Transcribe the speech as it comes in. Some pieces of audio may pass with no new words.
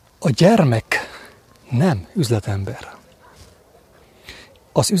A gyermek nem üzletember.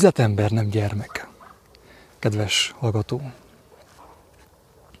 Az üzletember nem gyermek, kedves hallgató.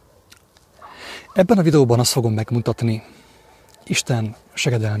 Ebben a videóban azt fogom megmutatni Isten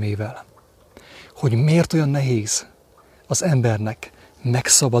segedelmével, hogy miért olyan nehéz az embernek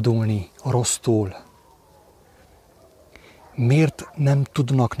megszabadulni a rossztól. Miért nem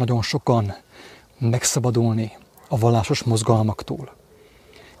tudnak nagyon sokan megszabadulni a vallásos mozgalmaktól,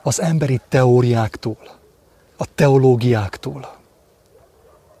 az emberi teóriáktól, a teológiáktól,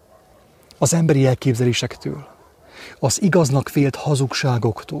 az emberi elképzelésektől, az igaznak vélt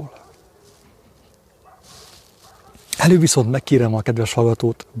hazugságoktól. Előviszont megkérem a kedves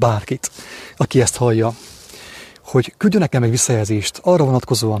hallgatót, bárkit, aki ezt hallja, hogy küldjön nekem egy visszajelzést arra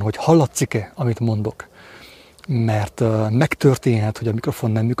vonatkozóan, hogy hallatszik-e, amit mondok. Mert megtörténhet, hogy a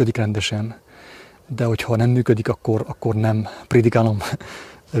mikrofon nem működik rendesen, de hogyha nem működik, akkor nem prédikálom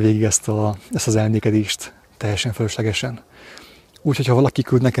végig ezt az elmékedést teljesen fölöslegesen. Úgyhogy ha valaki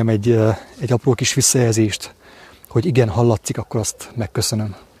küld nekem egy apró kis visszajelzést, hogy igen, hallatszik, akkor azt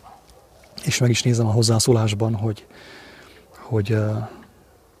megköszönöm. És meg is nézem a hozzászólásban, hogy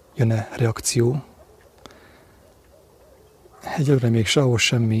jön-e reakció. Egyelőre még sehol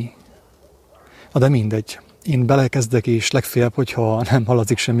semmi. De mindegy. Én belekezdek, és legfeljebb, hogyha nem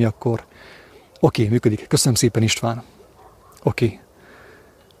hallatszik semmi, akkor oké, működik. Köszönöm szépen, István. Oké.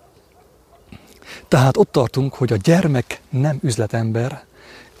 Tehát ott tartunk, hogy a gyermek nem üzletember,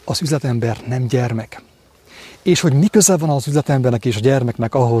 az üzletember nem gyermek. És hogy mi köze van az üzletembernek és a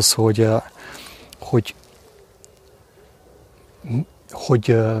gyermeknek ahhoz,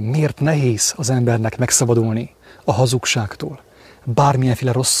 hogy miért nehéz az embernek megszabadulni a hazugságtól,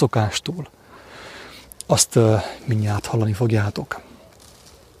 bármilyenféle rossz szokástól, azt mindjárt hallani fogjátok.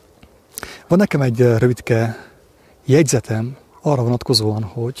 Van nekem egy rövidke jegyzetem arra vonatkozóan,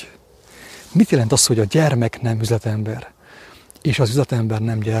 hogy mit jelent az, hogy a gyermek nem üzletember, és az üzletember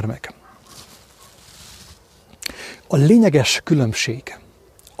nem gyermek. A lényeges különbség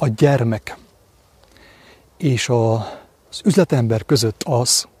a gyermek és az üzletember között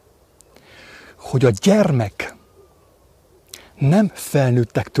az, hogy a gyermek nem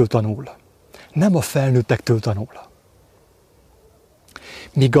felnőttektől tanul, nem a felnőttektől tanul.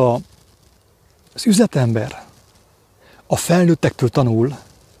 Míg az üzletember a felnőttektől tanul,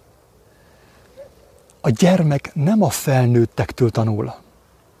 a gyermek nem a felnőttektől tanul,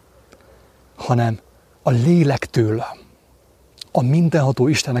 hanem a lélektől, a mindenható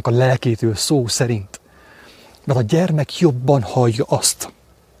Istennek a lelkétől szó szerint. Mert a gyermek jobban hallja azt.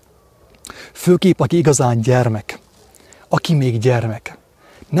 Főképp, aki igazán gyermek, aki még gyermek.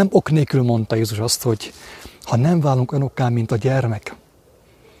 Nem ok nélkül mondta Jézus azt, hogy ha nem válunk önokká, mint a gyermek,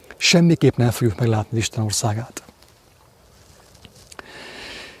 semmiképp nem fogjuk meglátni Isten országát.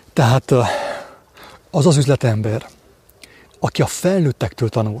 Tehát az az üzletember, aki a felnőttektől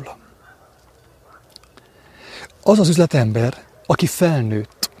tanul. Az az üzletember, aki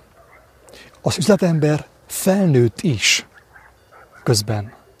felnőtt. Az üzletember felnőtt is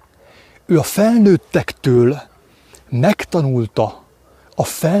közben. Ő a felnőttektől megtanulta a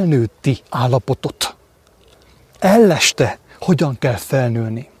felnőtti állapotot. Elleste, hogyan kell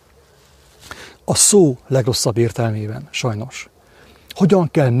felnőni. A szó legrosszabb értelmében, sajnos.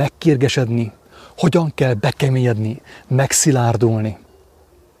 Hogyan kell megkérgesedni, hogyan kell bekeményedni, megszilárdulni.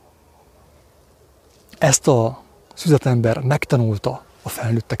 Ezt az üzletember megtanulta a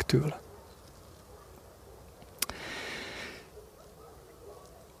felnőttektől.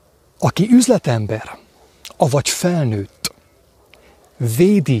 Aki üzletember, avagy felnőtt,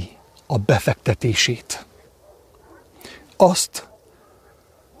 védi a befektetését. Azt,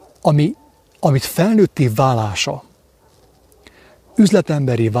 amit felnőtté válása,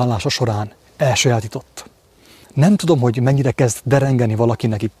 üzletemberi válása során elsajátított. Nem tudom, hogy mennyire kezd derengeni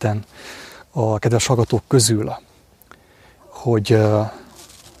valakinek itten a kedves hallgatók közül,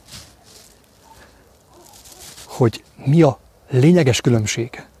 hogy mi a lényeges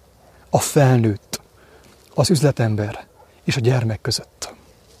különbség a felnőtt, az üzletember és a gyermek között.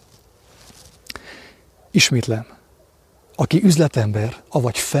 Ismétlem, aki üzletember,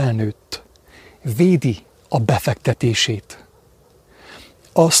 avagy felnőtt, védi a befektetését.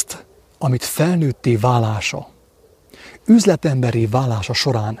 Azt, amit felnőtté válása, üzletemberi válása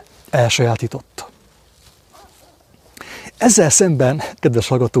során elsajátított. Ezzel szemben, kedves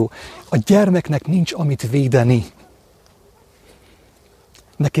hallgató, a gyermeknek nincs amit védeni.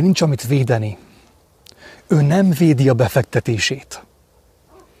 Neki nincs amit védeni. Ő nem védi a befektetését.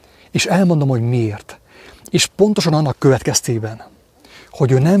 És elmondom, hogy miért. És pontosan annak következtében,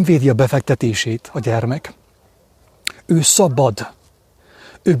 hogy ő nem védi a befektetését, a gyermek, ő szabad.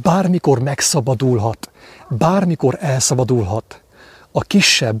 Ő bármikor megszabadulhat, bármikor elszabadulhat a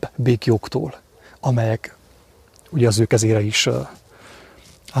kisebb béklyóktól, amelyek ugye az ő kezére is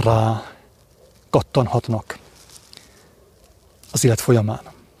rá kattanhatnak az élet folyamán.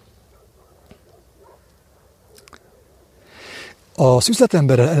 Az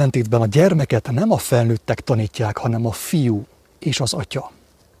üzletemberrel ellentétben a gyermeket nem a felnőttek tanítják, hanem a fiú és az atya.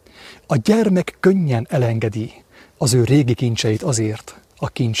 A gyermek könnyen elengedi az ő régi kincseit azért, a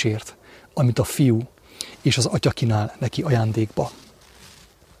kincsért, amit a fiú és az atya kínál neki ajándékba.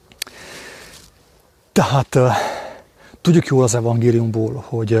 Tehát tudjuk jól az evangéliumból,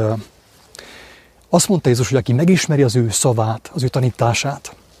 hogy azt mondta Jézus, hogy aki megismeri az ő szavát, az ő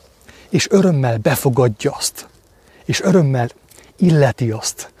tanítását, és örömmel befogadja azt, és örömmel illeti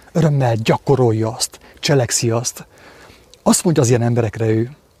azt, örömmel gyakorolja azt, cselekszi azt, azt mondja az ilyen emberekre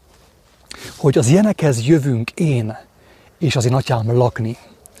ő, hogy az ilyenekhez jövünk én és az én atyám lakni.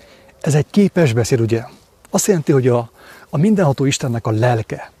 Ez egy képes beszéd, ugye? Azt jelenti, hogy a mindenható Istennek a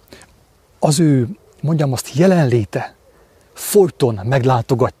lelke, az ő, mondjam azt, jelenléte folyton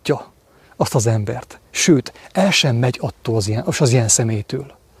meglátogatja azt az embert. Sőt, el sem megy attól az ilyen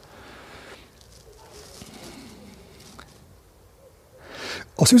személytől.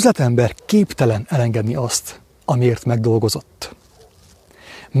 Az üzletember képtelen elengedni azt, amiért megdolgozott.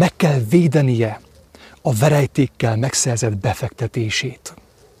 Meg kell védenie a verejtékkel megszerzett befektetését.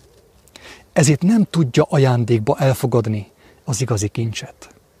 Ezért nem tudja ajándékba elfogadni az igazi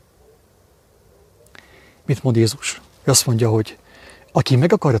kincset. Mit mond Jézus? Azt mondja, hogy aki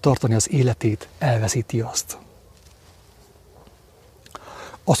meg akarja tartani az életét, elveszíti azt.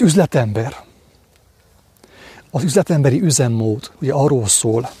 Az üzletemberi üzemmód ugye arról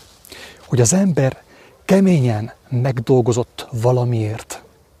szól, hogy az ember keményen megdolgozott valamiért.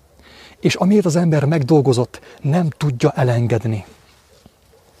 És amiért az ember megdolgozott, nem tudja elengedni.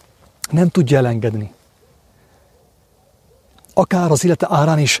 Nem tudja elengedni. Akár az élete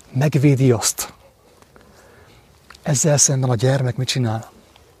árán is megvédi azt. Ezzel szemben a gyermek mit csinál?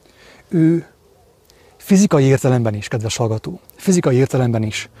 Ő fizikai értelemben is, kedves hallgató, fizikai értelemben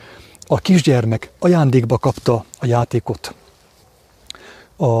is a kisgyermek ajándékba kapta a játékot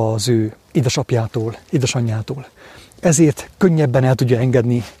az ő édesapjától, édesanyjától. Ezért könnyebben el tudja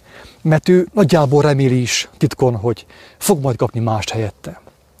engedni, mert ő nagyjából reméli is titkon, hogy fog majd kapni mást helyette.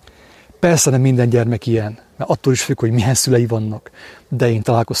 Persze nem minden gyermek ilyen, mert attól is függ, hogy milyen szülei vannak, de én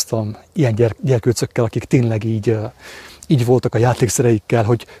találkoztam ilyen gyerkőcökkel, akik tényleg így voltak a játékszereikkel,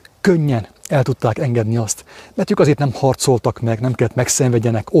 hogy könnyen el tudták engedni azt, mert ők azért nem harcoltak meg, nem kellett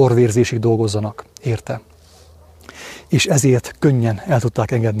megszenvedjenek, orrvérzésig dolgozzanak, érte? És ezért könnyen el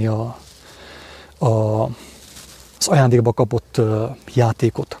tudták engedni az ajándékba kapott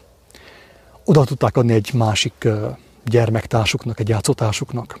játékot. Oda tudták adni egy másik gyermektársuknak, egy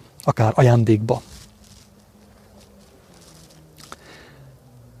játszótársuknak, akár ajándékba.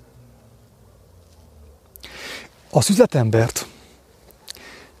 Az üzletembert,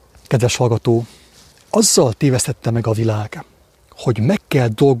 kedves hallgató, azzal tévesztette meg a világ, hogy meg kell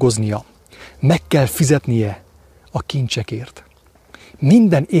dolgoznia, meg kell fizetnie a kincsekért.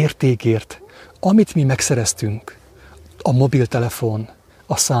 Minden értékért, amit mi megszereztünk, a mobiltelefon,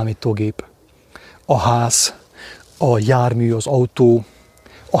 a számítógép, a ház, a jármű, az autó,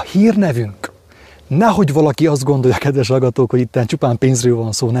 a hírnevünk. Nehogy valaki azt gondolja, kedves hallgatók, hogy itt csupán pénzről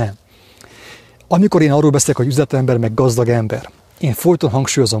van szó, nem. Amikor én arról beszélek, hogy üzletember, meg gazdag ember, én folyton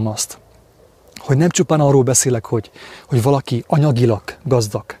hangsúlyozom azt, hogy nem csupán arról beszélek, hogy valaki anyagilag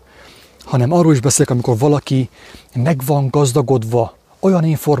gazdag, hanem arról is beszélek, amikor valaki meg van gazdagodva olyan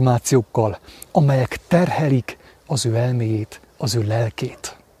információkkal, amelyek terhelik az ő elméjét, az ő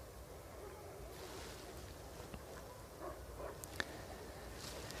lelkét.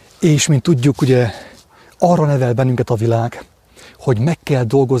 És mint tudjuk, ugye arra nevel bennünket a világ, hogy meg kell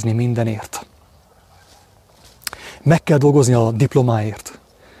dolgozni mindenért. Meg kell dolgozni a diplomáért,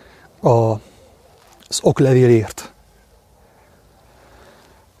 az oklevélért,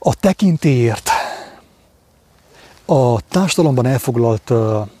 a tekintélyért, a társadalomban elfoglalt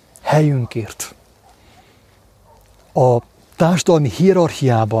helyünkért, a társadalmi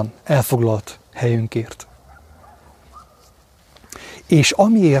hierarchiában elfoglalt helyünkért. És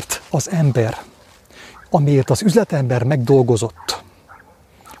amiért az üzletember megdolgozott,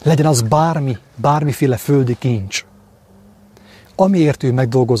 legyen az bármiféle földi kincs, amiért ő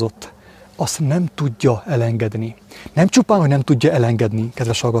megdolgozott, azt nem tudja elengedni. Nem csupán, hogy nem tudja elengedni,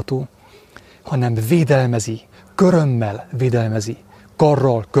 kedves hallgató, hanem védelmezi, körömmel védelmezi,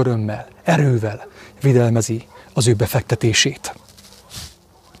 karral, körömmel, erővel védelmezi az ő befektetését.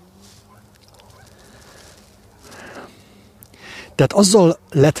 Tehát azzal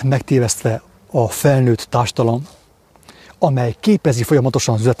lett megtévesztve a felnőtt társadalom, amely képezi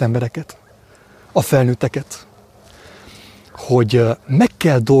folyamatosan az üzletembereket, a felnőtteket, hogy meg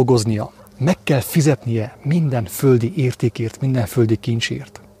kell dolgoznia, meg kell fizetnie minden földi értékért, minden földi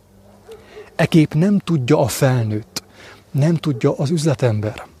kincsért. Ekképp nem tudja a felnőtt, nem tudja az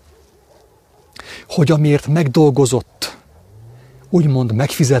üzletember, hogy amiért megdolgozott, úgymond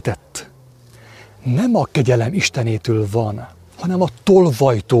megfizetett, nem a kegyelem Istenétől van, hanem a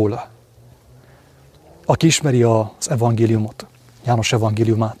tolvajtól. Aki ismeri az evangéliumot, János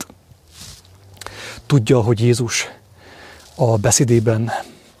evangéliumát, tudja, hogy Jézus a beszédében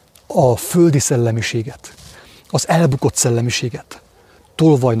a földi szellemiséget, az elbukott szellemiséget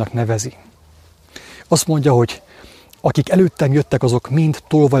tolvajnak nevezi. Azt mondja, hogy akik előttem jöttek, azok mind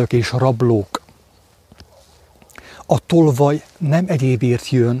tolvajok és rablók. A tolvaj nem egyébért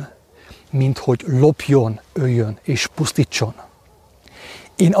jön, mint hogy lopjon, öljön és pusztítson.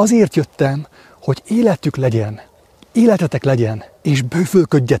 Én azért jöttem, hogy életük legyen, életetek legyen, és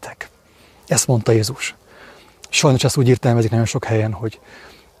bővölködjetek. Ezt mondta Jézus. Sajnos ezt úgy értelmezik nagyon sok helyen, hogy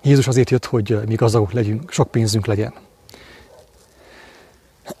Jézus azért jött, hogy mi gazdagok legyünk, sok pénzünk legyen.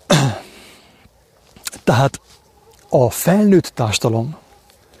 Tehát a felnőtt társadalom,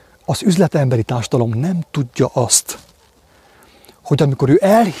 az üzletemberi társadalom nem tudja azt, hogy amikor ő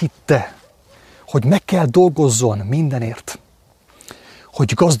elhitte, hogy meg kell dolgozzon mindenért,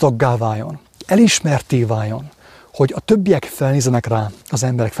 hogy gazdaggá váljon, elismerté váljon, hogy a többiek felnézenek rám, az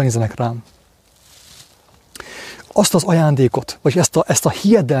emberek felnézenek rám, azt az ajándékot, vagy ezt a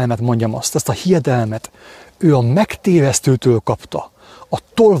hiedelmet, mondjam azt, ezt a hiedelmet ő a megtévesztőtől kapta, a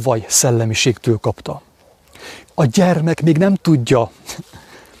tolvaj szellemiségtől kapta. A gyermek még nem tudja,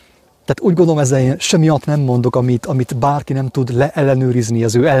 tehát úgy gondolom, ezzel én semmi olyat nem mondok, amit bárki nem tud leellenőrizni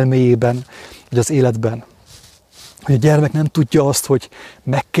az ő elméjében, vagy az életben. Hogy a gyermek nem tudja azt, hogy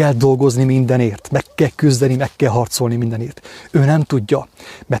meg kell dolgozni mindenért, meg kell küzdeni, meg kell harcolni mindenért. Ő nem tudja,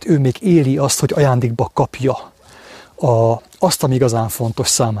 mert ő még éli azt, hogy ajándékba kapja azt, ami igazán fontos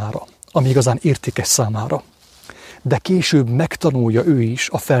számára, ami igazán értékes számára. De később megtanulja ő is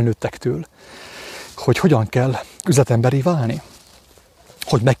a felnőttektől, hogy hogyan kell üzletemberi válni.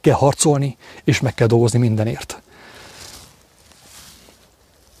 Hogy meg kell harcolni, és meg kell dolgozni mindenért.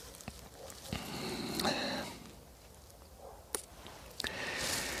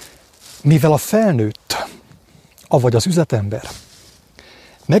 Mivel a felnőtt, avagy az üzletember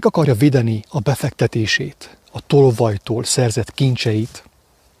meg akarja védeni a befektetését, a tolvajtól szerzett kincseit,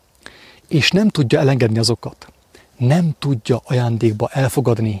 és nem tudja elengedni azokat, nem tudja ajándékba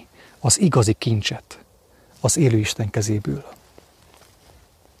elfogadni az igazi kincset az élő Isten kezéből.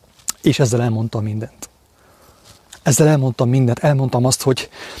 És ezzel elmondtam mindent. Elmondtam azt, hogy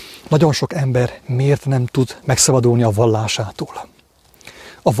nagyon sok ember miért nem tud megszabadulni a vallásától,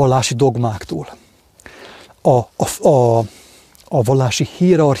 a vallási dogmáktól, a vallási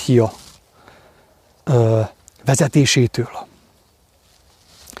hierarchia vezetésétől,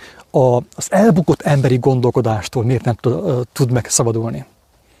 az elbukott emberi gondolkodástól miért nem tud megszabadulni.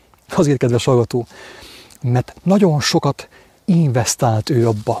 Azért, kedves hallgató, mert nagyon sokat investált ő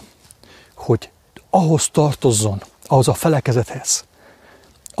abba, hogy ahhoz tartozzon, ahhoz a felekezethez,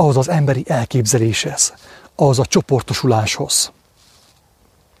 ahhoz az emberi elképzeléshez, ahhoz a csoportosuláshoz.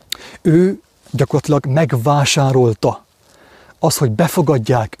 Ő gyakorlatilag megvásárolta azt, hogy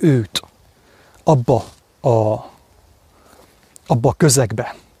befogadják őt abba a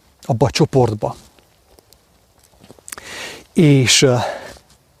közegbe, abba a csoportba. És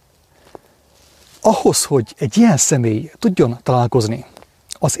ahhoz, hogy egy ilyen személy tudjon találkozni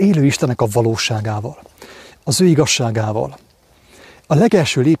az élő Istennek a valóságával, az ő igazságával, a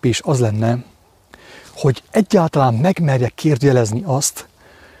legelső lépés az lenne, hogy egyáltalán megmerje kérdőjelezni azt,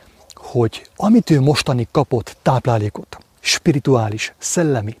 hogy amit ő mostanig kapott táplálékot, spirituális,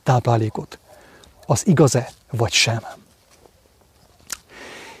 szellemi táplálékot, az igaz-e vagy sem.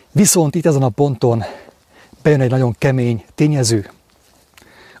 Viszont itt ezen a ponton bejön egy nagyon kemény tényező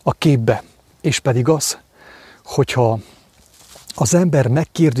a képbe, és pedig az, hogyha az ember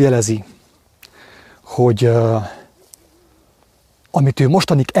megkérdőjelezi, hogy amit ő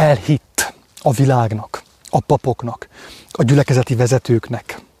mostanig elhitt a világnak, a papoknak, a gyülekezeti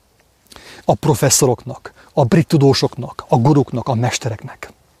vezetőknek, a professzoroknak, a brit tudósoknak, a guruknak, a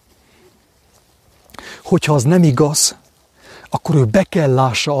mestereknek. Hogyha az nem igaz, akkor ő be kell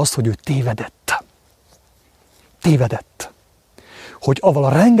lássa azt, hogy ő tévedett. Tévedett. Hogy avval a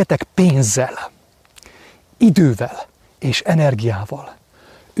rengeteg pénzzel, idővel és energiával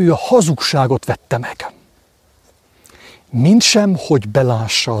ő a hazugságot vette meg. Mindsem, hogy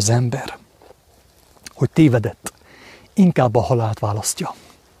belássa az ember, hogy tévedett, inkább a halált választja.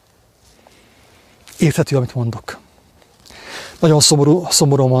 Érthető, amit mondok? Nagyon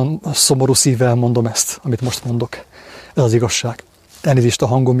szomorú szívvel mondom ezt, amit most mondok. Ez az igazság. Elnézést a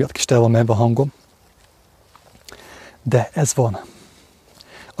hangom miatt, kis el van menve a hangom. De ez van.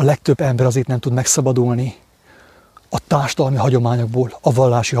 A legtöbb ember azért nem tud megszabadulni a társadalmi hagyományokból, a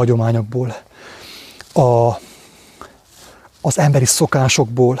vallási hagyományokból, az emberi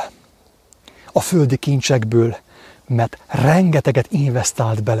szokásokból, a földi kincsekből, mert rengeteget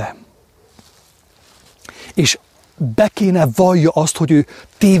investált bele. És be kéne vallja azt, hogy ő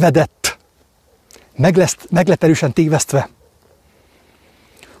tévedett, meg lett erősen tévesztve,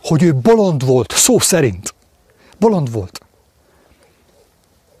 hogy ő bolond volt, szó szerint. Bolond volt.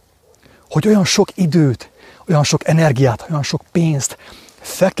 Hogy olyan sok időt, olyan sok energiát, olyan sok pénzt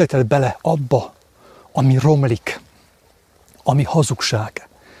fektetett bele abba, ami romlik, ami hazugság,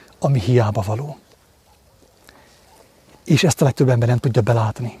 ami hiába való. És ezt a legtöbb ember nem tudja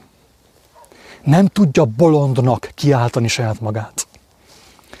belátni. Nem tudja bolondnak kiáltani saját magát.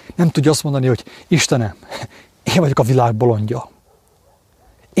 Nem tudja azt mondani, hogy Istenem, én vagyok a világ bolondja.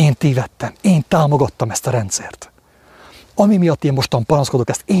 Én tévedtem, én támogattam ezt a rendszert. Ami miatt én mostan panaszkodok,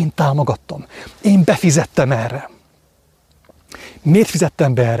 ezt én támogattam. Én befizettem erre. Miért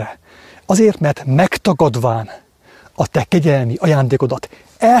fizettem be erre? Azért, mert megtagadván a te kegyelmi ajándékodat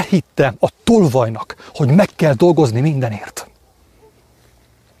elhittem a tolvajnak, hogy meg kell dolgozni mindenért.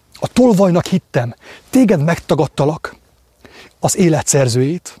 A tolvajnak hittem, téged megtagadtalak, az élet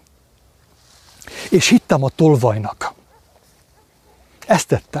szerzőjét, és hittem a tolvajnak. Ezt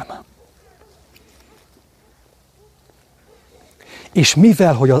tettem. És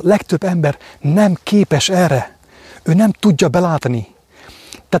mivel, hogy a legtöbb ember nem képes erre, ő nem tudja belátni,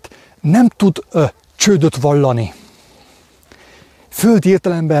 tehát nem tud csődöt vallani. Földi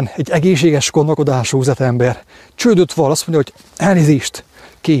értelemben egy egészséges gondolkodású üzletember csődöt vall, azt mondja, hogy elnézést,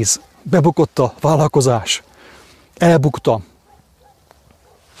 kéz, bebukott a vállalkozás, elbuktam.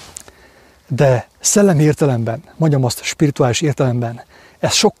 De szellemi értelemben, mondjam azt, spirituális értelemben,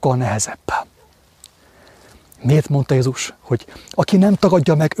 ez sokkal nehezebb. Miért mondta Jézus, hogy aki nem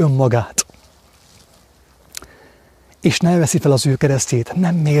tagadja meg önmagát, és ne veszi fel az ő keresztjét,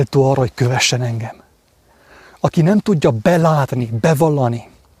 nem méltó arra, hogy kövessen engem. Aki nem tudja belátni, bevallani,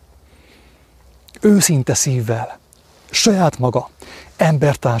 őszinte szívvel, saját maga,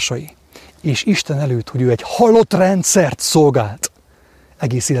 embertársai, és Isten előtt, hogy ő egy halott rendszert szolgált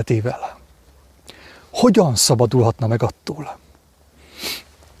egész életével. Hogyan szabadulhatna meg attól?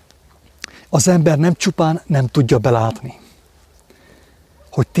 Az ember nem csupán nem tudja belátni,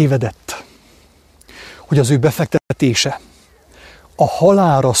 hogy tévedett, hogy az ő befektetése a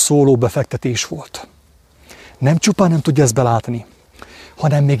halálra szóló befektetés volt. Nem csupán nem tudja ezt belátni,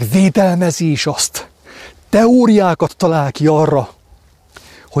 hanem még védelmezi is azt. Teóriákat talál ki arra,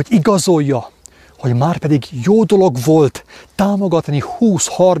 hogy igazolja, hogy már pedig jó dolog volt támogatni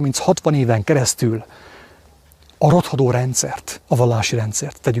 20-30-60 éven keresztül a rothadó rendszert, a vallási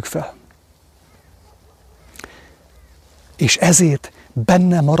rendszert, tegyük fel. És ezért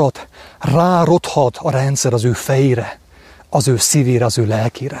benne marad, rárothad a rendszer az ő fejére, az ő szívére, az ő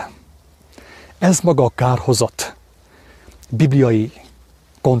lelkére. Ez maga a kárhozat, bibliai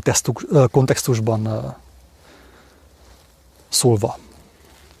kontextusban szólva.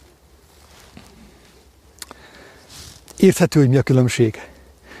 Érthető, hogy mi a különbség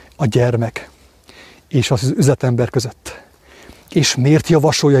a gyermek és az üzletember között. És miért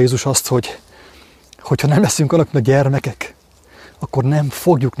javasolja Jézus azt, hogy ha nem leszünk annak, mint a gyermekek, akkor nem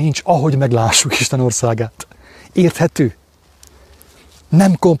fogjuk, nincs, ahogy meglássuk Isten országát. Érthető?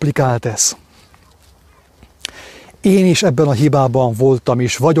 Nem komplikált ez. Én is ebben a hibában voltam,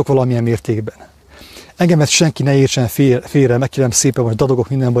 és vagyok valamilyen mértékben. Engemet senki ne értsen félre, megkérem szépen, hogy dadogok,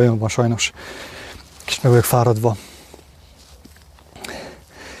 minden bajom van sajnos. Kicsit meg vagyok fáradva.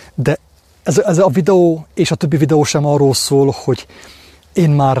 De ez a videó és a többi videó sem arról szól, hogy én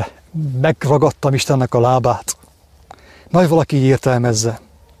már megragadtam Istennek a lábát. Nagy valaki így értelmezze.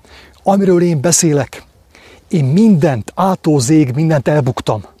 Amiről én beszélek, én mindent, ától zég, mindent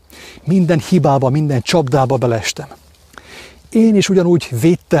elbuktam. Minden hibába, minden csapdába beleestem. Én is ugyanúgy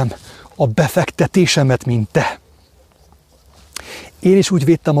védtem a befektetésemet, mint te. Én is úgy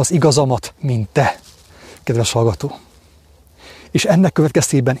védtem az igazamat, mint te, kedves hallgató. És ennek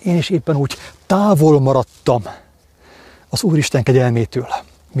következtében én is éppen úgy távol maradtam az Úristen kegyelmétől,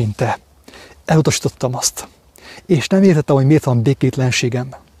 mint te. Elutasítottam azt. És nem értettem, hogy miért van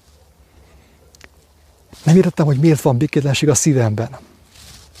békétlenségem. Nem értettem, hogy miért van békétlenség a szívemben.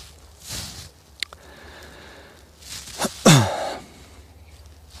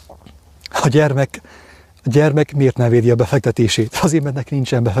 A gyermek A gyermek miért nem védi a befektetését? Azért, mert neki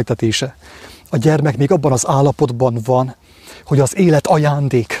nincsen befektetése. A gyermek még abban az állapotban van, hogy az élet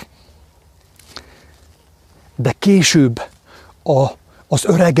ajándék. De később az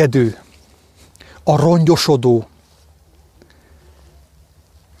öregedő, a rongyosodó,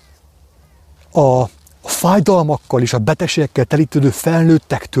 a fájdalmakkal és a betegségekkel telítődő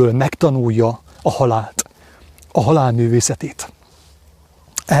felnőttektől megtanulja a halált, a halál művészetét.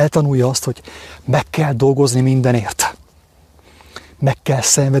 Eltanulja azt, hogy meg kell dolgozni mindenért. Meg kell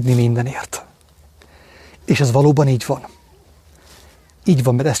szenvedni mindenért. És ez valóban így van. Így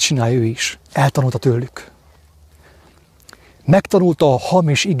van, mert ezt csinálja ő is. Eltanulta tőlük. Megtanulta a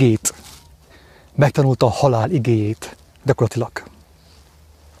hamis igét. Megtanulta a halál igéjét gyakorlatilag.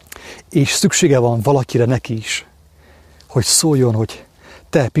 És szüksége van valakire neki is, hogy szóljon, hogy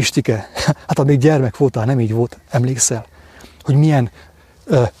te, Pistike, hát amíg gyermek voltál, nem így volt, emlékszel, hogy milyen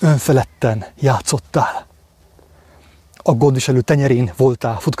önfeledten játszottál. A gondviselő tenyerén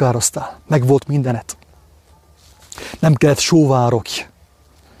voltál, futkároztál, meg volt mindenet. Nem kellett sóvárogj.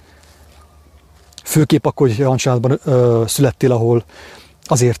 Főképp akkor, hogy olyan családban születtél, ahol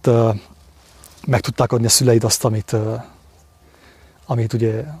azért meg tudták adni a szüleid azt,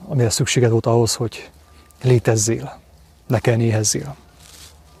 amire szükséged volt ahhoz, hogy létezzél, ne kell éhezzél.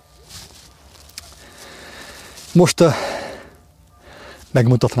 Most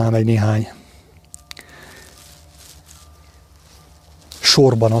megmutatnám egy néhány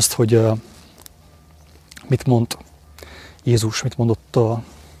sorban azt, hogy mit mond Jézus, mit mondott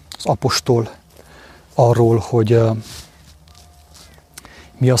az apostol arról, hogy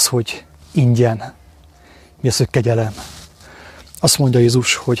mi az, hogy ingyen, mi az, hogy kegyelem. Azt mondja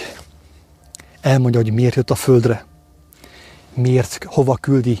Jézus, hogy elmondja, hogy miért jött a földre, miért, hova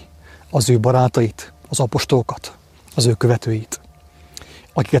küldi az ő barátait, az apostolokat, az ő követőit,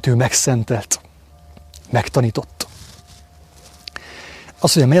 akiket ő megszentelt, megtanított.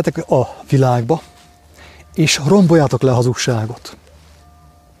 Azt mondja, menjetek a világba, és romboljátok le a hazugságot.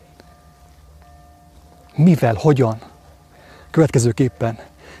 Mivel, hogyan? Következőképpen,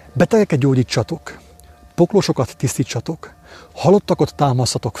 betegeket gyógyítsatok, poklosokat tisztítsatok, halottakat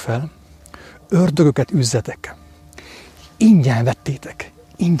támasztatok fel, ördögöket üzzetek. Ingyen vettétek,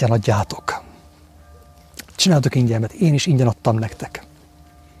 ingyen adjátok. Csináltok ingyen, mert én is ingyen adtam nektek.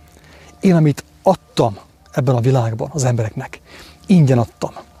 Én, amit adtam ebben a világban az embereknek, ingyen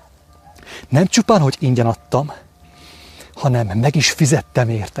adtam. Nem csupán, hogy ingyen adtam, hanem meg is fizettem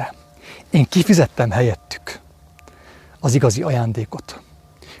érte. Én kifizettem helyettük az igazi ajándékot,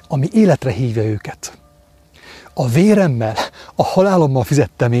 ami életre hívja őket. A véremmel, a halálommal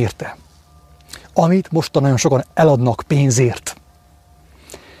fizettem érte, amit mostan nagyon sokan eladnak pénzért,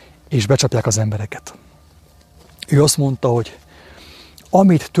 és becsapják az embereket. Ő azt mondta, hogy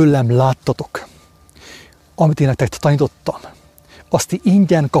amit tőlem láttatok, amit én nektek tanítottam, azt ti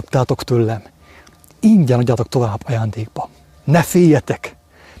ingyen kaptátok tőlem, ingyen adjátok tovább ajándékba. Ne féljetek,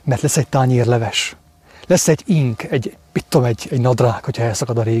 mert lesz egy tányér leves, lesz egy ink, egy nadrág, hogyha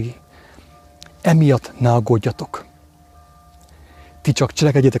elszakad a régi. Emiatt ne aggódjatok. Ti csak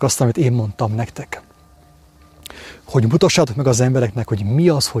cselekedjétek azt, amit én mondtam nektek. Hogy mutassátok meg az embereknek, hogy mi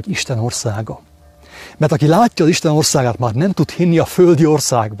az, hogy Isten országa. Mert aki látja az Isten országát, már nem tud hinni a földi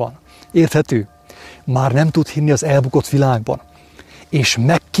országban. Érthető? Már nem tud hinni az elbukott világban. És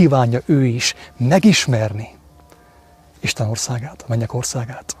megkívánja ő is megismerni Isten országát, a mennyek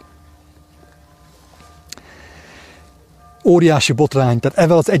országát. Óriási botrány, tehát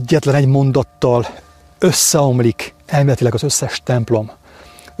ezzel az egyetlen egy mondattal összeomlik elméletileg az összes templom,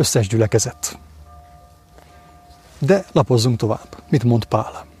 összes gyülekezet. De lapozzunk tovább. Mit mond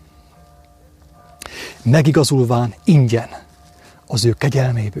Pál? Megigazulván ingyen az ő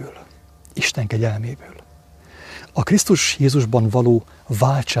kegyelméből, Isten kegyelméből. A Krisztus Jézusban való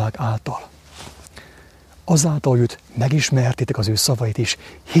váltság által. Azáltal, hogy őt megismertétek az ő szavait is,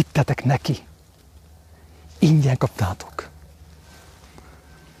 hittetek neki. Ingyen kaptátok.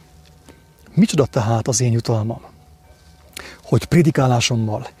 Micsoda tehát az én jutalmam? Hogy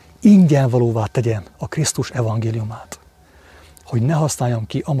prédikálásommal ingyen valóvá tegyem a Krisztus evangéliumát. Hogy ne használjam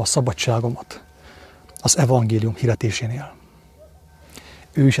ki ama szabadságomat az evangélium hirdetésénél.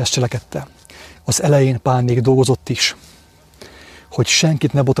 Ő is ezt cselekedte. Az elején Pál még dolgozott is, hogy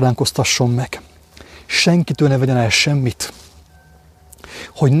senkit ne botránkoztasson meg, senkitől ne vegyen el semmit,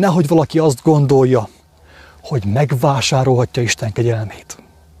 hogy nehogy valaki azt gondolja, hogy megvásárolhatja Isten kegyelmét.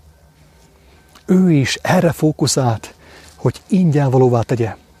 Ő is erre fókuszált, hogy ingyen valóvá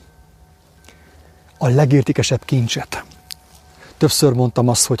tegye a legértékesebb kincset. Többször mondtam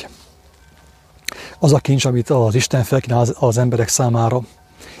azt, hogy az a kincs, amit az Isten felkínál az emberek számára,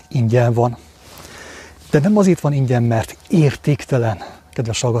 ingyen van. De nem azért van ingyen, mert értéktelen,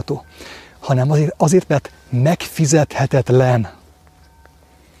 kedves hallgató, hanem azért, mert megfizethetetlen.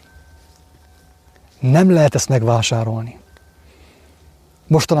 Nem lehet ezt megvásárolni.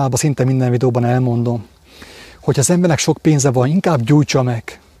 Mostanában szinte minden videóban elmondom, hogy ha az embernek sok pénze van, inkább gyújtsa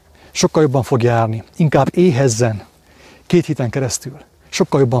meg, sokkal jobban fog járni. Inkább éhezzen 2 héten keresztül,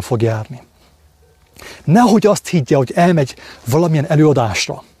 sokkal jobban fog járni. Nehogy azt higgye, hogy elmegy valamilyen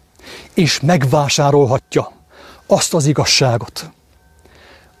előadásra, és megvásárolhatja azt az igazságot,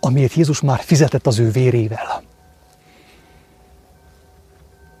 amiért Jézus már fizetett az ő vérével.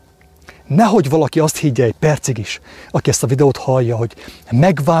 Nehogy valaki azt higgye egy percig is, aki ezt a videót hallja, hogy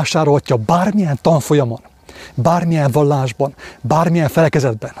megvásárolhatja bármilyen tanfolyamon, bármilyen vallásban, bármilyen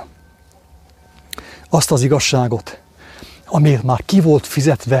felekezetben azt az igazságot, amiért már ki volt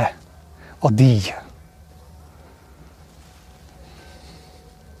fizetve a díj.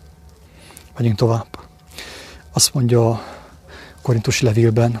 Megyünk tovább. Azt mondja a korintusi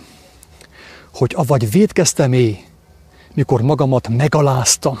levélben, hogy avagy vétkeztem mikor magamat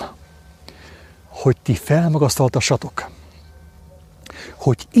megaláztam, hogy ti felmagasztaltassatok,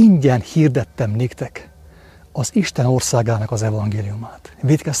 hogy ingyen hirdettem néktek az Isten országának az evangéliumát.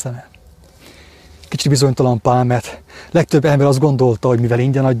 Vétkeztem-e? Kicsit bizonytalan Pál, mert legtöbb ember azt gondolta, hogy mivel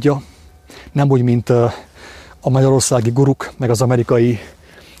ingyen adja, nem úgy, mint a magyarországi guruk, meg az amerikai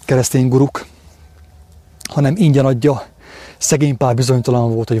keresztény guruk, hanem ingyen adja. Szegény Pál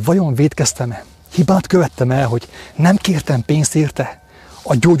bizonytalan volt, hogy vajon vétkeztem-e? Hibát követtem el, hogy nem kértem pénzt érte?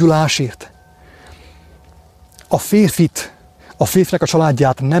 A gyógyulásért? A férfinek a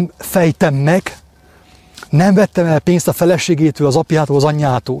családját nem fejtem meg? Nem vettem el pénzt a feleségétől, az apjától, az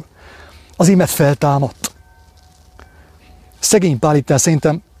anyjától? Az imet feltámadt. Szegény Pál itt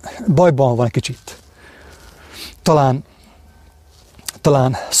szerintem bajban van egy kicsit.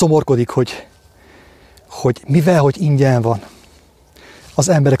 Talán szomorkodik, hogy mivel, hogy ingyen van, az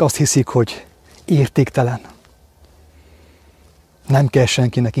emberek azt hiszik, hogy értéktelen. Nem kell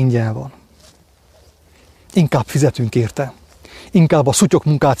senkinek, ingyen van. Inkább fizetünk érte. Inkább a szutyok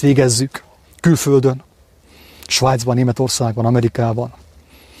munkát végezzük külföldön, Svájcban, Németországban, Amerikában.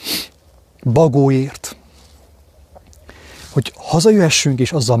 Bagóért. Hogy hazajöhessünk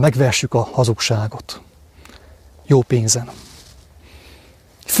és azzal megvessük a hazugságot. Jó pénzen.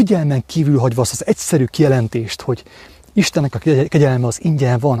 Figyelmen kívül hagyva azt az egyszerű kijelentést, hogy Istennek a kegyelme az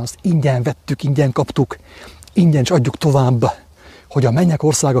ingyen van, azt ingyen vettük, ingyen kaptuk, ingyen is adjuk tovább, hogy a mennyek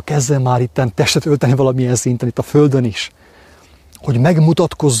országa kezdjen már itten testet ölteni valamilyen szinten, itt a földön is, hogy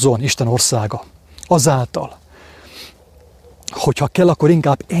megmutatkozzon Isten országa azáltal, hogyha kell, akkor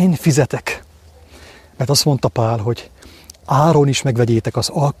inkább én fizetek. Mert azt mondta Pál, hogy áron is megvegyétek az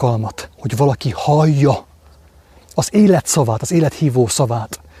alkalmat, hogy valaki hallja az élet szavát, az élethívó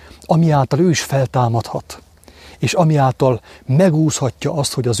szavát, ami által ő is feltámadhat, és ami által megúszhatja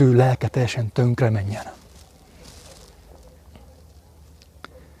azt, hogy az ő lelke teljesen tönkre menjen.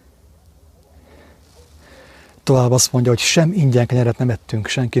 Tovább azt mondja, hogy sem ingyen kenyeret nem ettünk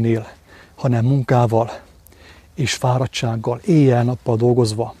senkinél, hanem munkával és fáradtsággal, éjjel-nappal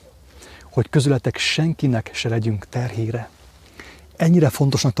dolgozva, hogy közületek senkinek se legyünk terhére. Ennyire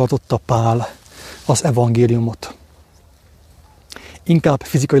fontosnak tartotta Pál az evangéliumot. Inkább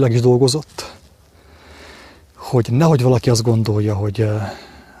fizikailag is dolgozott, hogy nehogy valaki azt gondolja,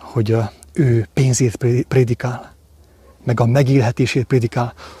 hogy ő pénzért prédikál, meg a megélhetését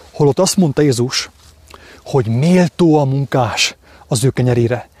prédikál. Holott azt mondta Jézus, hogy méltó a munkás az ő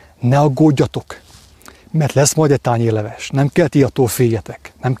kenyerére. Ne aggódjatok, mert lesz majd egy tányérleves. Nem kell ti attól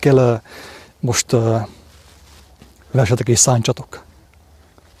féljetek. Nem kell most versetek és szántsatok.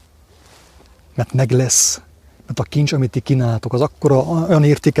 Mert meg lesz. Mert a kincs, amit ti kínáltok, az akkora olyan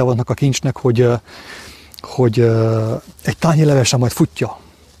értéke vannak a kincsnek, hogy egy tányérlevesen majd futja.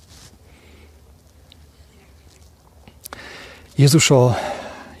 Jézus a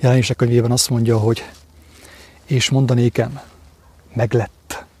Jelenések könyvében azt mondja, hogy és mondanékem,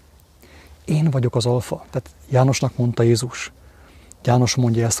 meglett. Én vagyok az alfa. Tehát Jánosnak mondta Jézus. János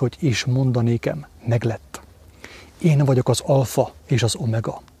mondja ezt, hogy és mondanékem, meglett. Én vagyok az alfa és az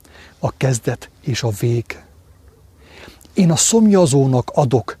omega, a kezdet és a vég. Én a szomjazónak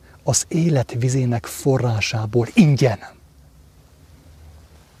adok az élet vizének forrásából ingyen.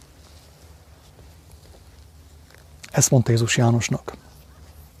 Ezt mondta Jézus Jánosnak.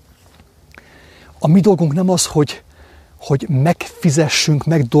 A mi dolgunk nem az, hogy megfizessünk,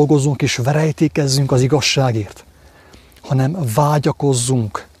 megdolgozzunk és verejtékezzünk az igazságért, hanem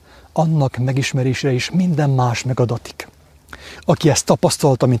vágyakozzunk annak megismerésére, és minden más megadatik. Aki ezt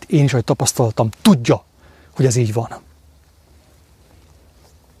tapasztalta, mint én is, hogy tapasztaltam, tudja, hogy ez így van.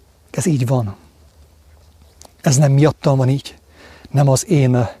 Ez így van. Ez nem miattam van így, nem az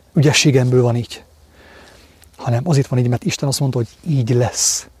én ügyességemből van így, hanem azért van így, mert Isten azt mondta, hogy így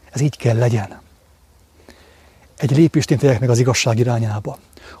lesz, ez így kell legyen. Egy lépést én tegyek meg az igazság irányába,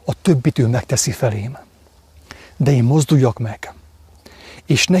 a többit ő megteszi felém, de én mozduljak meg,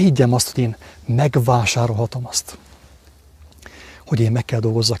 és ne higgyem azt, hogy én megvásárolhatom azt, hogy én meg kell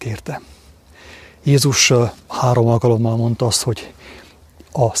dolgozzak érte. Jézus 3 alkalommal mondta azt, hogy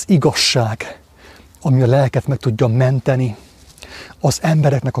az igazság, ami a lelket meg tudja menteni, az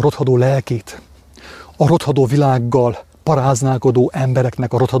embereknek a rothadó lelkét, a rothadó világgal paráználkodó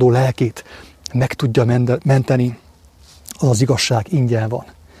embereknek a rothadó lelkét meg tudja menteni, az az igazság ingyen van.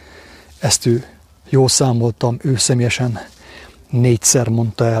 Ezt jól számoltam, ő személyesen 4-szer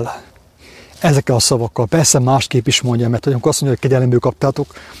mondta el. Ezekkel a szavakkal, persze másképp is mondja, mert amikor azt mondja, hogy kegyelemből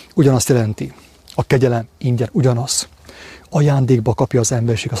kaptátok, ugyanazt jelenti. A kegyelem ingyen ugyanaz. Ajándékba kapja az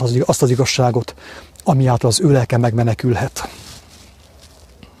emberiség azt az igazságot, ami által az ő lelke megmenekülhet.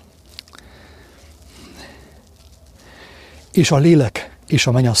 És a lélek és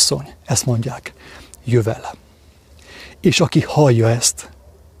a mennyasszony ezt mondják, jövel. És aki hallja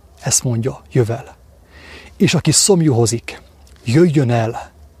ezt mondja, jövel. És aki szomjúhozik, jöjjön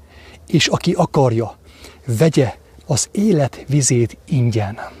el. És aki akarja, vegye az élet vizét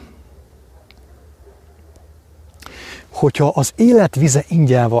ingyen. Hogyha az élet vize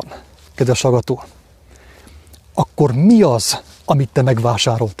ingyen van, kedves hallgató, akkor mi az, amit te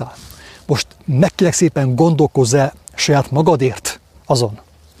megvásároltál? Most megkérlek szépen gondolkozz el saját magadért azon,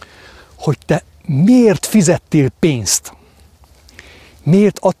 hogy te miért fizettél pénzt,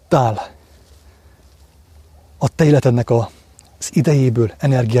 miért adtál a te életednek az idejéből,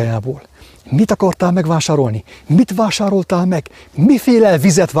 energiájából. Mit akartál megvásárolni? Mit vásároltál meg? Miféle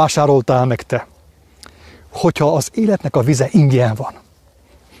vizet vásároltál meg te? Hogyha az életnek a vize ingyen van.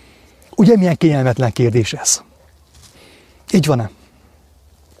 Ugye milyen kényelmetlen kérdés ez? Így van-e?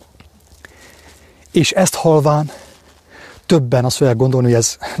 És ezt halván többen azt fogják gondolni, hogy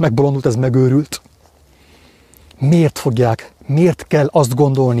ez megbolondult, ez megőrült. Miért kell azt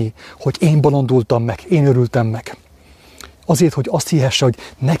gondolni, hogy én bolondultam meg, én örültem meg? Azért, hogy azt hihesse, hogy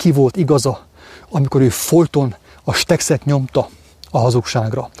neki volt igaza, amikor ő folyton a stekszet nyomta a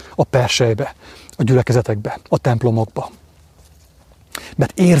hazugságra, a perselybe, a gyülekezetekbe, a templomokba.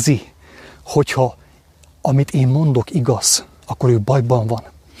 Mert érzi, hogyha amit én mondok igaz, akkor ő bajban van.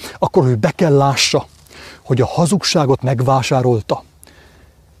 Akkor ő be kell lássa, hogy a hazugságot megvásárolta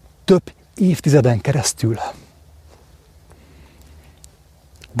több évtizeden keresztül.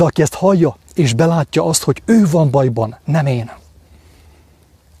 De aki ezt hallja, és belátja azt, hogy ő van bajban, nem én.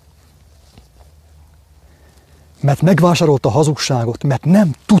 Mert megvásárolta a hazugságot, mert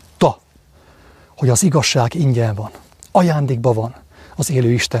nem tudta, hogy az igazság ingyen van, ajándékban van az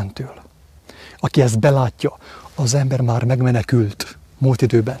élő Istentől. Aki ezt belátja, az ember már megmenekült múlt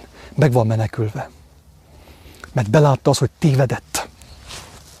időben, meg van menekülve. Mert belátta azt, hogy tévedett.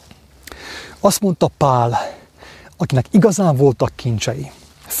 Azt mondta Pál, akinek igazán voltak kincsei,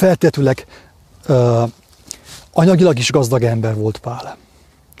 feltétlenül anyagilag is gazdag ember volt Pál,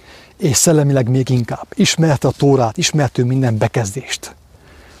 és szellemileg még inkább. Ismerte a Tórát, ismerte minden bekezdést.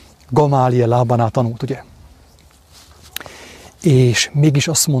 Gamáliel lábánál tanult, ugye? És mégis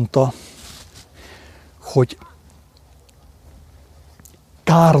azt mondta, hogy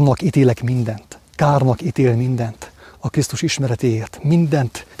kárnak ítélek mindent, kárnak ítél mindent a Krisztus ismeretéért,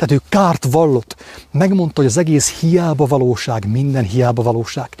 mindent, tehát ő kárt vallott, megmondta, hogy az egész hiába valóság, minden hiába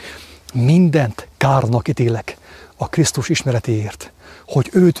valóság, mindent kárnak ítélek a Krisztus ismeretéért, hogy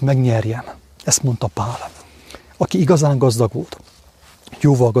őt megnyerjem. Ezt mondta Pál, aki igazán gazdag volt,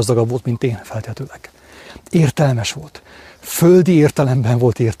 jóval gazdagabb volt, mint én feltétlenül. Értelmes volt, földi értelemben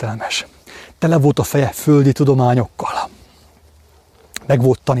volt értelmes, tele volt a feje földi tudományokkal, meg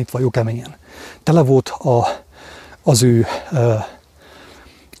volt tanítva jó keményen, tele volt az ő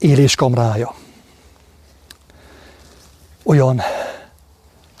éléskamrája olyan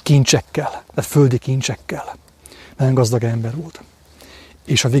kincsekkel, tehát földi kincsekkel. Nagyon gazdag ember volt.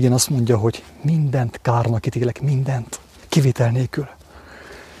 És a végén azt mondja, hogy mindent kárnak ítélek, mindent, kivétel nélkül.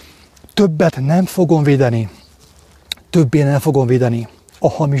 Többé nem fogom védeni a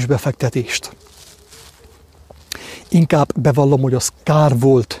hamis befektetést. Inkább bevallom, hogy az kár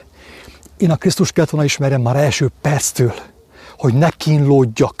volt. Én a Krisztus kellett volna ismerjem már első perctől, hogy ne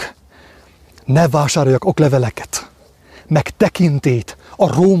kínlódjak, ne vásároljak okleveleket, meg tekintét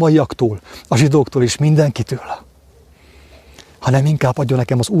a rómaiaktól, a zsidóktól és mindenkitől, hanem inkább adjon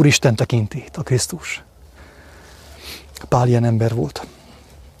nekem az Úristen tekintét, a Krisztus. Pál ilyen ember volt.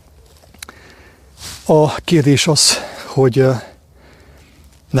 A kérdés az, hogy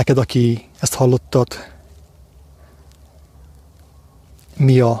neked, aki ezt hallottad,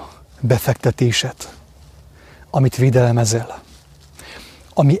 mi a befektetésed, amit védelmezel,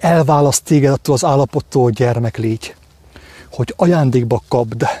 ami elválaszt téged attól az állapottól, hogy gyermek légy, hogy ajándékba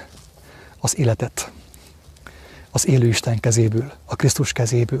kapd az életet az élő Isten kezéből, a Krisztus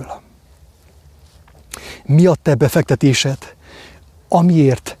kezéből. Mi a te befektetésed,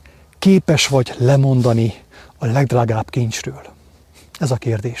 amiért képes vagy lemondani a legdrágább kincsről? Ez a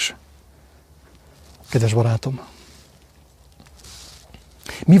kérdés. Kedves barátom,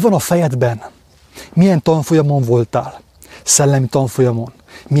 mi van a fejedben? Milyen tanfolyamon voltál? Szellemi tanfolyamon?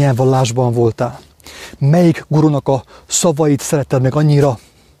 Milyen vallásban voltál? Melyik gurunak a szavait szeretted meg annyira,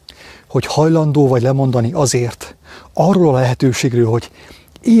 hogy hajlandó vagy lemondani azért, arról a lehetőségről, hogy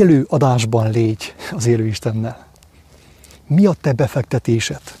élő adásban légy az élő Istennel? Mi a te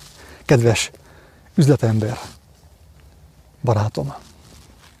befektetésed, kedves üzletember, barátom?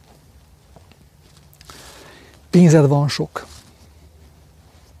 Pénzed van sok,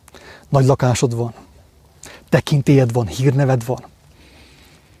 nagy lakásod van, tekintélyed van, hírneved van,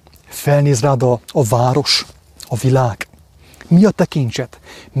 felnéz rád a város, a világ. Mi a te kincsed?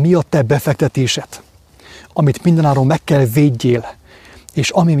 Mi a te befektetésed, amit mindenáron meg kell védjél, és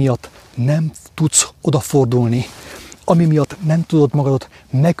ami miatt nem tudsz odafordulni, ami miatt nem tudod magadat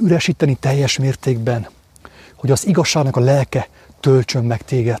megüresíteni teljes mértékben, hogy az igazságnak a lelke töltsön meg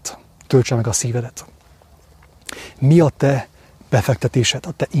téged, töltsön meg a szívedet. Mi a te befektetésed,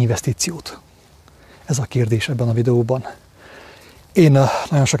 a te investíciót? Ez a kérdés ebben a videóban. Én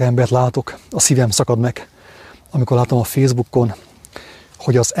nagyon sok embert látok, a szívem szakad meg, amikor látom a Facebookon,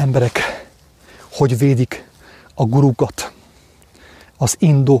 hogy az emberek hogy védik a gurukat, az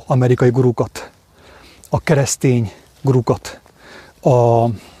indo-amerikai gurukat, a keresztény gurukat, a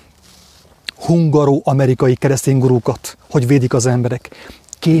hungaro-amerikai keresztény gurukat, hogy védik az emberek.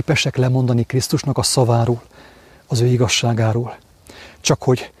 Képesek lemondani Krisztusnak a szaváról, az ő igazságáról. Csak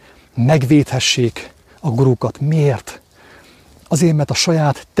hogy megvédhessék a gurukat. Miért? Azért, mert a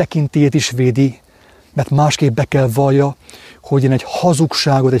saját tekintélyét is védi, mert másképp be kell vallja, hogy én egy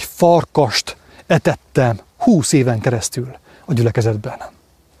hazugságot, egy farkast etettem 20 éven keresztül a gyülekezetben.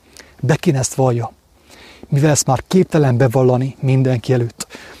 Be kéne ezt vallja. Mivel ezt már képtelen bevallani mindenki előtt,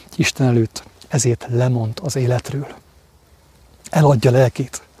 Isten előtt, ezért lemond az életről. Eladja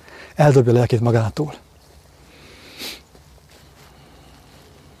lelkét, eldobja lelkét magától.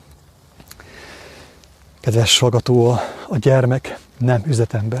 Kedves hallgató, a gyermek nem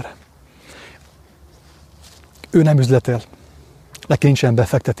üzletember. Ő nem üzletel, neki nincsen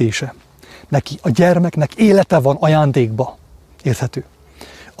befektetése. Neki, a gyermeknek élete van ajándékba. Érthető?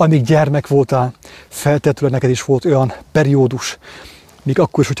 Amíg gyermek voltál, feltétlenül neked is volt olyan periódus, míg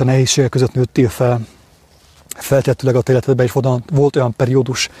akkor is, hogyha nehézségek között nőttél fel, feltétlenül a te életedben is volt olyan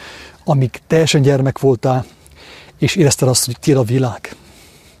periódus, amíg teljesen gyermek voltál, és érezted azt, hogy tiéd a világ,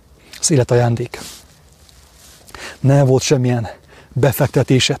 az élet ajándék. Nem volt semmilyen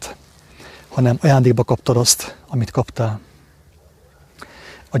befektetésed, hanem ajándékba kaptad azt, amit kaptál.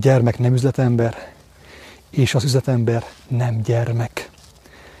 A gyermek nem üzletember, és az üzletember nem gyermek.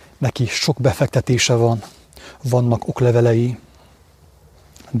 Neki sok befektetése van, vannak oklevelei,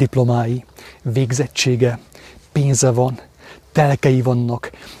 diplomái, végzettsége, pénze van, telkei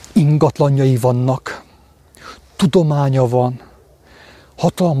vannak, ingatlanjai vannak, tudománya van,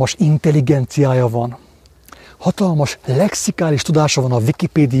 hatalmas intelligenciája van, hatalmas lexikális tudása van a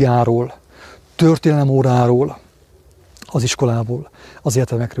Wikipédiáról, történelemóráról, az iskolából, az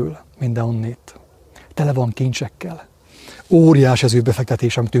egyetemekről, mindenhonnét. Tele van kincsekkel. Óriás ez ő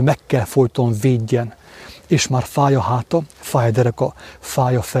befektetés, amit ő meg kell folyton védjen. És már fáj a háta, fáj a dereka,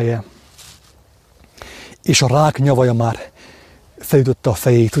 fáj a feje. És a rák nyavaja már felütötte a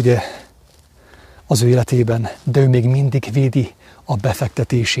fejét, ugye, az ő életében, de ő még mindig védi a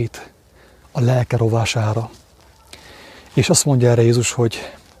befektetését a lelke rovására. És azt mondja erre Jézus,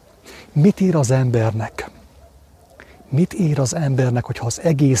 hogy mit ér az embernek? Mit ér az embernek, hogyha az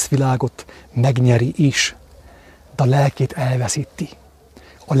egész világot megnyeri is, de a lelkét elveszíti,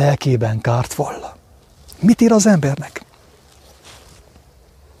 a lelkében kárt vall? Mit ér az embernek?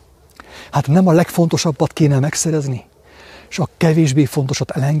 Hát nem a legfontosabbat kéne megszerezni, és a kevésbé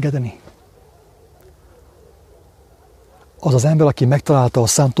fontosat elengedni? Az az ember, aki megtalálta a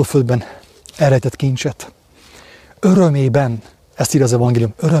szántóföldben elrejtett kincset, örömében, ezt ír az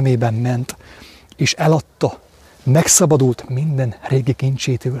evangélium, örömében ment, és eladta, megszabadult minden régi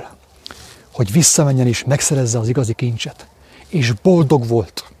kincsétől, hogy visszamenjen és megszerezze az igazi kincset. És boldog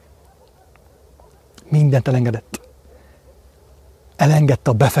volt. Mindent elengedett.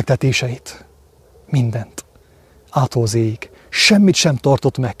 Elengedte a befektetéseit. Mindent. Ától zéig. Semmit sem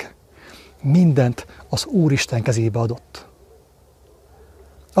tartott meg. Mindent az Úristen kezébe adott.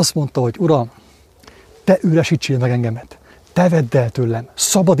 Azt mondta, hogy Uram, te üresítsél meg engemet, te vedd el tőlem,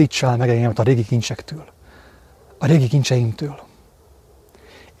 szabadítsál meg engemet a régi kincsektől, a régi kincseimtől.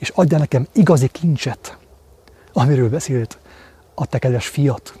 És adjál nekem igazi kincset, amiről beszélt a te kedves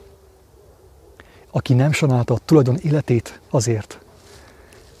fiat, aki nem sajnálta a tulajdon életét azért,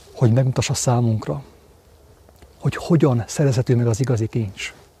 hogy megmutassa számunkra, hogy hogyan szerezhető meg az igazi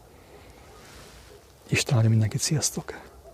kincs. Isten áldja mindenkit, sziasztok!